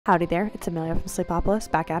Howdy there, it's Amelia from Sleepopolis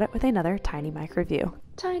back at it with another Tiny Mic review.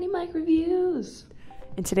 Tiny Mic Reviews!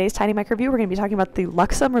 In today's Tiny Mic review, we're going to be talking about the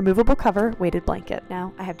Luxome removable cover weighted blanket.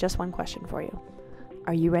 Now, I have just one question for you.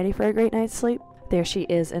 Are you ready for a great night's sleep? There she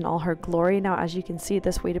is in all her glory. Now, as you can see,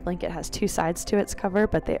 this weighted blanket has two sides to its cover,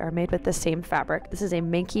 but they are made with the same fabric. This is a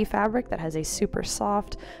minky fabric that has a super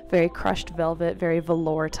soft, very crushed velvet, very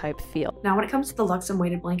velour type feel. Now, when it comes to the Luxome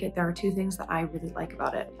weighted blanket, there are two things that I really like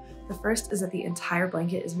about it. The first is that the entire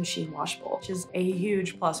blanket is machine washable, which is a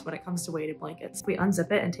huge plus when it comes to weighted blankets. If we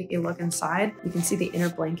unzip it and take a look inside, you can see the inner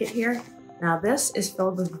blanket here. Now this is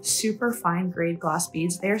filled with super fine grade glass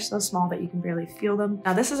beads. They are so small that you can barely feel them.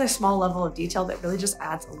 Now this is a small level of detail that really just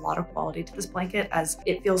adds a lot of quality to this blanket, as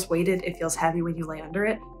it feels weighted, it feels heavy when you lay under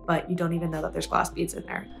it, but you don't even know that there's glass beads in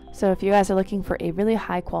there. So if you guys are looking for a really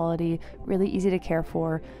high quality, really easy to care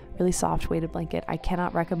for, really soft weighted blanket, I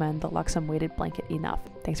cannot recommend the Luxome weighted blanket enough.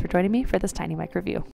 Thanks for joining me for this Tiny Mic review.